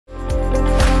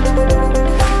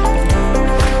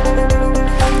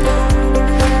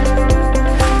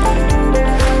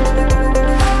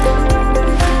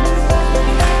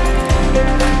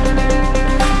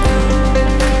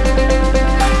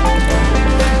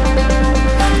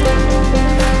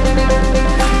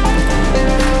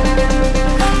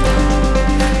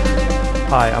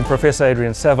I'm Professor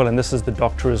Adrian Saville, and this is The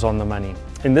Doctor is on the Money.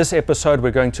 In this episode, we're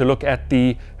going to look at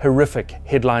the horrific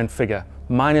headline figure,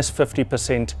 minus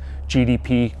 50%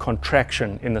 GDP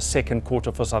contraction in the second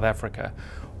quarter for South Africa.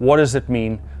 What does it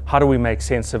mean? How do we make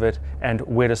sense of it? And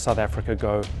where does South Africa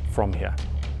go from here?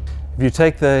 If you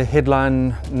take the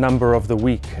headline number of the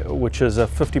week, which is a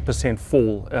 50%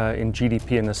 fall in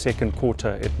GDP in the second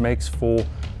quarter, it makes for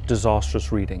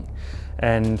disastrous reading.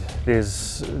 And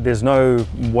there's no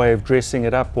way of dressing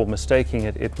it up or mistaking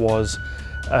it. It was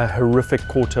a horrific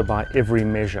quarter by every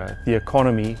measure. The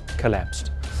economy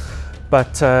collapsed.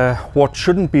 But what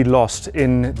shouldn't be lost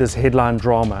in this headline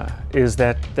drama is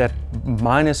that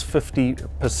minus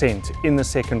 50% in the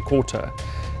second quarter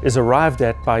is arrived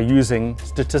at by using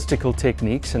statistical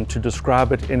techniques, and to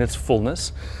describe it in its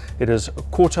fullness, it is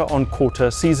quarter on quarter,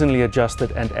 seasonally adjusted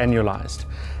and annualized.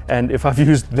 And if I've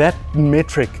used that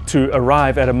metric to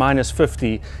arrive at a minus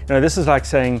 50, this is like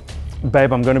saying,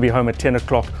 babe, I'm going to be home at 10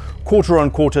 o'clock, quarter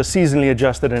on quarter, seasonally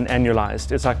adjusted and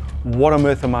annualized. It's like, what on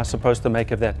earth am I supposed to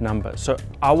make of that number? So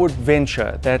I would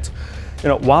venture that,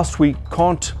 whilst we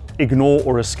can't ignore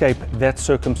or escape that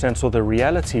circumstance or the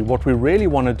reality, what we really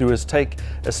want to do is take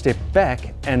a step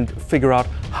back and figure out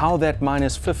how that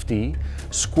minus 50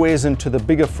 squares into the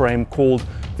bigger frame called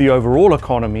the overall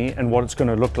economy and what it's going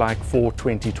to look like for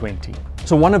 2020.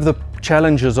 So one of the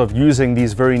challenges of using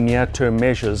these very near-term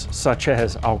measures, such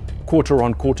as our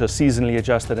quarter-on-quarter seasonally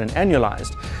adjusted and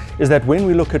annualized, is that when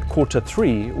we look at quarter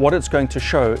three, what it's going to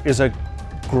show is a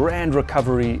grand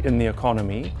recovery in the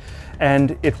economy,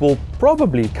 and it will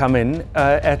probably come in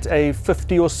at a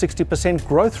 50 or 60%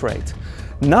 growth rate.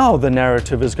 Now the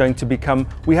narrative is going to become,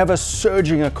 we have a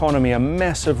surging economy, a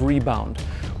massive rebound,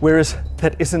 whereas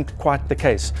that isn't quite the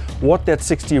case. What that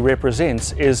 60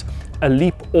 represents is a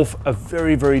leap off a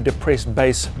very, very depressed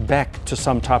base back to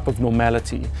some type of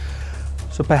normality.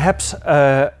 So perhaps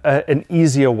an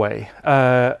easier way,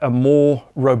 a more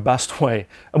robust way,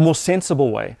 a more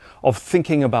sensible way of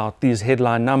thinking about these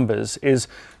headline numbers is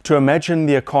to imagine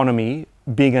the economy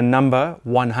being a number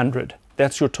 100.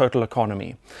 That's your total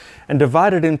economy. And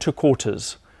divide it into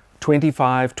quarters,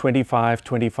 25, 25,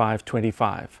 25,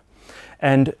 25.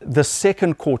 And the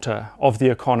second quarter of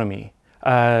the economy,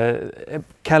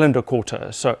 calendar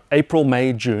quarter, so April,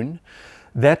 May, June,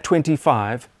 that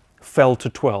 25 fell to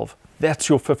 12. That's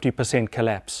your 50%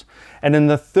 collapse. And in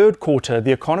the third quarter,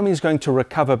 the economy is going to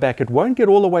recover back. It won't get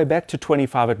all the way back to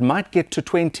 25, it might get to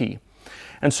 20.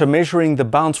 And so measuring the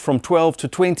bounce from 12 to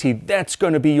 20, that's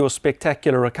going to be your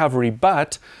spectacular recovery,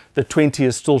 but the 20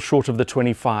 is still short of the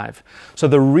 25. So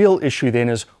the real issue then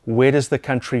is, where does the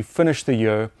country finish the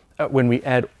year when we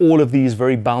add all of these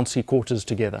very bouncy quarters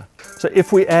together? So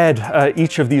if we add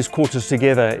each of these quarters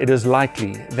together, it is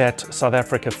likely that South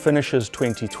Africa finishes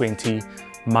 2020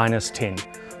 minus 10.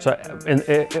 So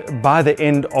by the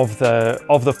end of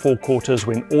the four quarters,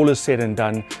 when all is said and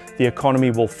done, the economy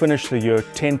will finish the year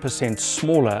 10%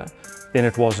 smaller than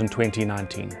it was in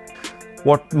 2019.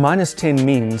 What minus 10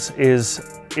 means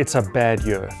is it's a bad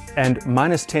year, and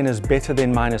minus 10 is better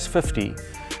than minus 50,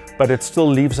 but it still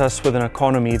leaves us with an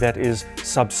economy that is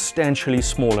substantially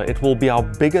smaller. It will be our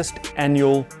biggest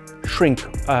annual shrink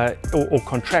or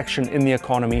contraction in the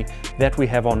economy that we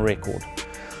have on record.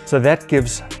 So that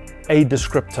gives a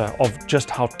descriptor of just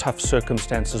how tough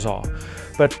circumstances are.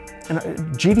 But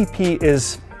GDP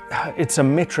it's a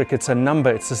metric, it's a number,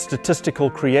 it's a statistical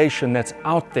creation that's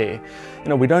out there.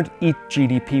 We don't eat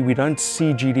GDP, we don't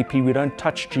see GDP, we don't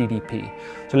touch GDP.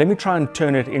 So let me try and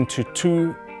turn it into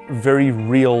two very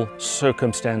real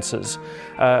circumstances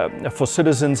for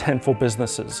citizens and for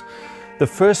businesses. The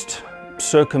first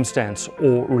circumstance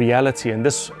or reality, and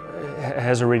this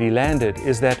has already landed,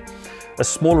 is that a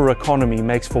smaller economy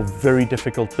makes for very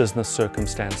difficult business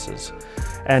circumstances.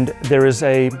 And there is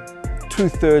a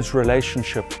 2/3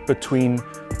 relationship between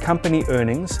company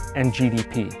earnings and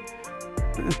GDP.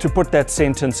 To put that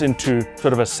sentence into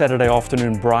sort of a Saturday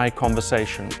afternoon braai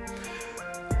conversation,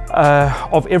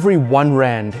 of every 1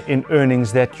 rand in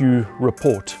earnings that you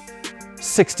report,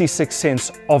 66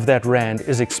 cents of that rand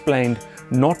is explained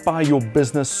not by your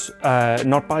business,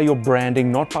 not by your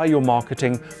branding, not by your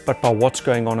marketing, but by what's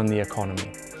going on in the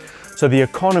economy. So the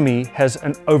economy has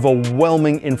an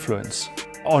overwhelming influence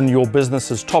on your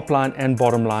business's top line and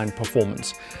bottom line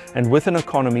performance. And with an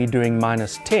economy doing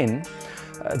minus 10,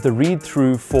 the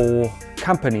read-through for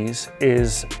companies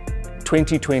is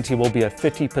 2020 will be a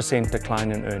 30%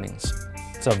 decline in earnings.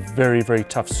 It's a very, very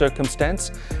tough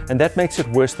circumstance, and that makes it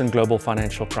worse than global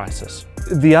financial crisis.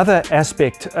 The other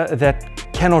aspect that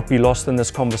cannot be lost in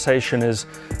this conversation is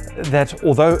that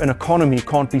although an economy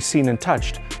can't be seen and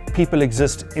touched, people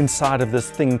exist inside of this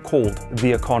thing called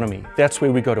the economy. That's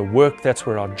where we go to work, that's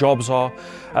where our jobs are,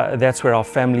 that's where our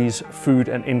families' food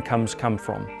and incomes come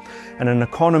from. And an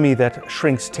economy that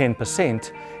shrinks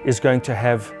 10% is going to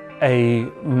have a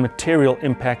material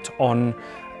impact on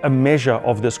a measure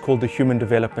of this called the Human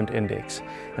Development Index.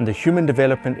 And the Human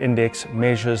Development Index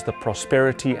measures the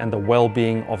prosperity and the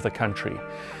well-being of the country.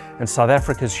 And South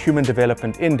Africa's Human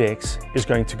Development Index is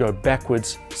going to go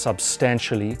backwards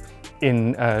substantially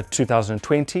in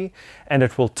 2020, and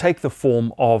it will take the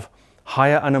form of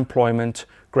higher unemployment,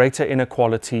 greater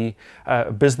inequality,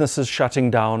 businesses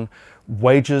shutting down,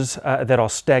 wages that are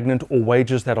stagnant or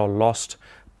wages that are lost,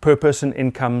 per person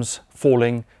incomes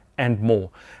falling, and more.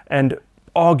 And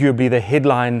arguably the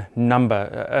headline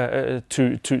number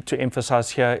to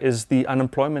emphasize here is the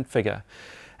unemployment figure.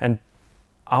 And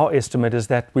our estimate is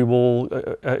that we will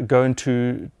go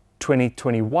into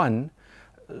 2021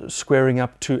 squaring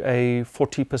up to a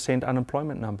 40%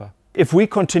 unemployment number. If we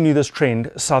continue this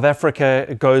trend, South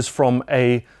Africa goes from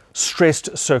a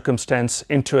stressed circumstance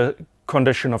into a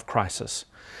condition of crisis.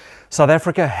 South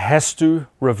Africa has to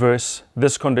reverse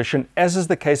this condition, as is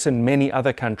the case in many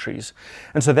other countries.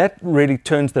 And so that really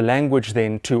turns the language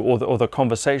then to, or the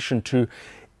conversation to,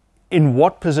 in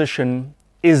what position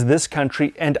is this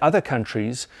country and other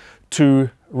countries to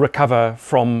recover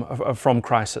from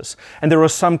crisis. And there are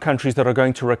some countries that are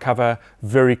going to recover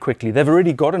very quickly. They've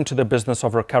already got into the business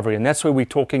of recovery, and that's where we're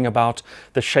talking about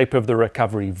the shape of the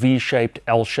recovery: V-shaped,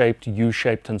 L-shaped,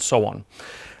 U-shaped, and so on.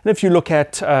 And if you look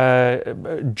at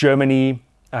Germany,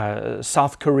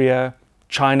 South Korea,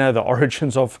 China, the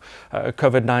origins of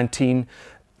COVID-19,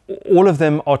 all of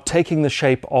them are taking the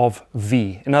shape of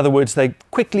V. In other words, they're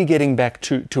quickly getting back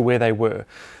to where they were.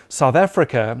 South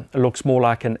Africa looks more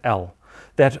like an L,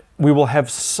 that we will have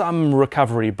some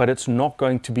recovery, but it's not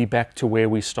going to be back to where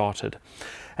we started.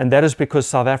 And that is because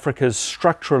South Africa's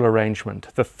structural arrangement,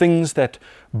 the things that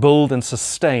build and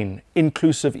sustain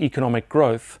inclusive economic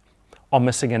growth, are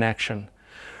missing in action.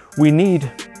 We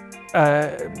need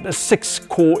 6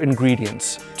 core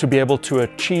ingredients to be able to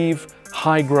achieve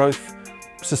high growth,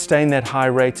 sustain that high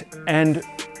rate, and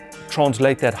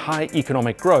translate that high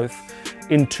economic growth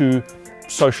into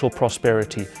social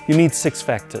prosperity. You need 6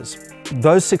 factors.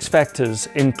 Those 6 factors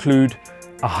include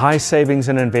a high savings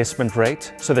and investment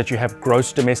rate, so that you have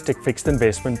gross domestic fixed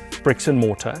investment, bricks and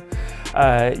mortar.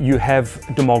 You have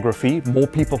demography, more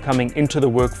people coming into the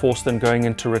workforce than going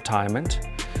into retirement.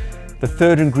 The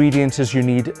third ingredient is you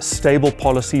need stable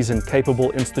policies and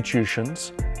capable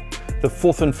institutions. The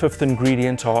fourth and fifth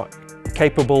ingredient are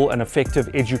capable and effective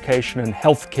education and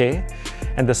healthcare.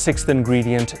 And the sixth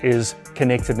ingredient is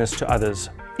connectedness to others,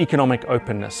 economic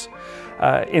openness.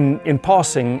 In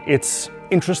passing, it's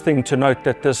interesting to note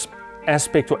that this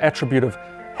aspect or attribute of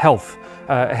health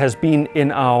has been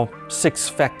in our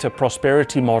 6-factor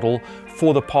prosperity model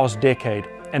for the past decade,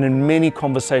 and in many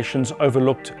conversations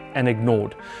overlooked and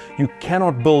ignored. You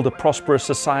cannot build a prosperous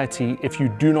society if you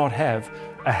do not have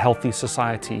a healthy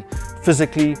society,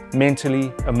 physically,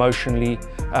 mentally, emotionally,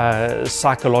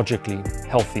 psychologically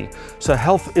healthy. So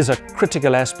health is a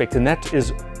critical aspect, and that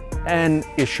is an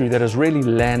issue that has really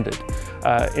landed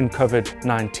in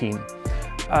COVID-19.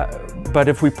 But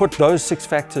if we put those 6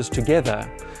 factors together,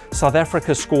 South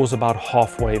Africa scores about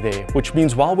halfway there, which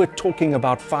means while we're talking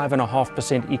about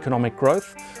 5.5% economic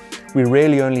growth, we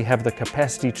really only have the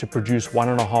capacity to produce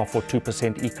 1.5 or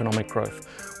 2% economic growth,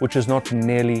 which is not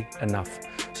nearly enough.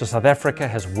 So South Africa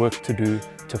has work to do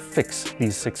to fix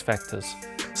these 6 factors.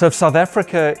 So if South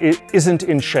Africa isn't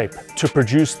in shape to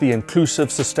produce the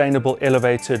inclusive, sustainable,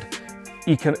 elevated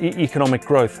economic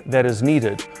growth that is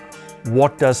needed,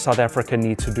 what does South Africa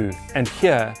need to do? And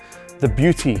here, the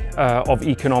beauty of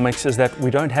economics is that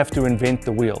we don't have to invent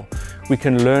the wheel. We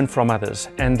can learn from others,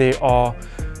 and there are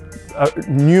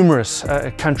numerous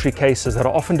country cases that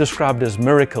are often described as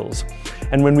miracles.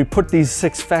 And when we put these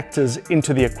 6 factors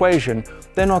into the equation,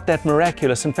 they're not that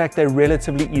miraculous. In fact, they're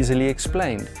relatively easily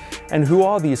explained. And who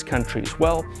are these countries?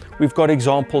 Well, we've got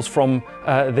examples from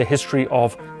the history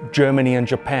of Germany and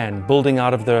Japan, building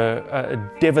out of the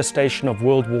devastation of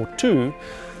World War II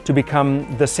to become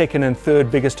the 2nd and 3rd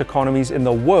biggest economies in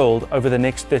the world over the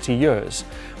next 30 years.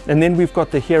 And then we've got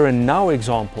the here and now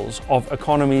examples of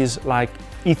economies like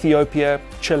Ethiopia,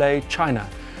 Chile, China,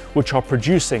 which are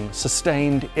producing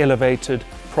sustained, elevated,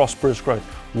 prosperous growth.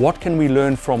 What can we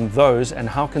learn from those, and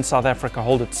how can South Africa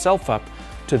hold itself up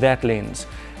to that lens?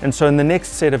 And so in the next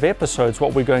set of episodes,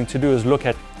 what we're going to do is look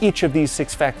at each of these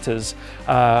 6 factors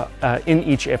in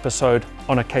each episode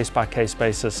on a case-by-case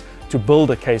basis to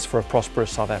build a case for a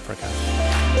prosperous South Africa.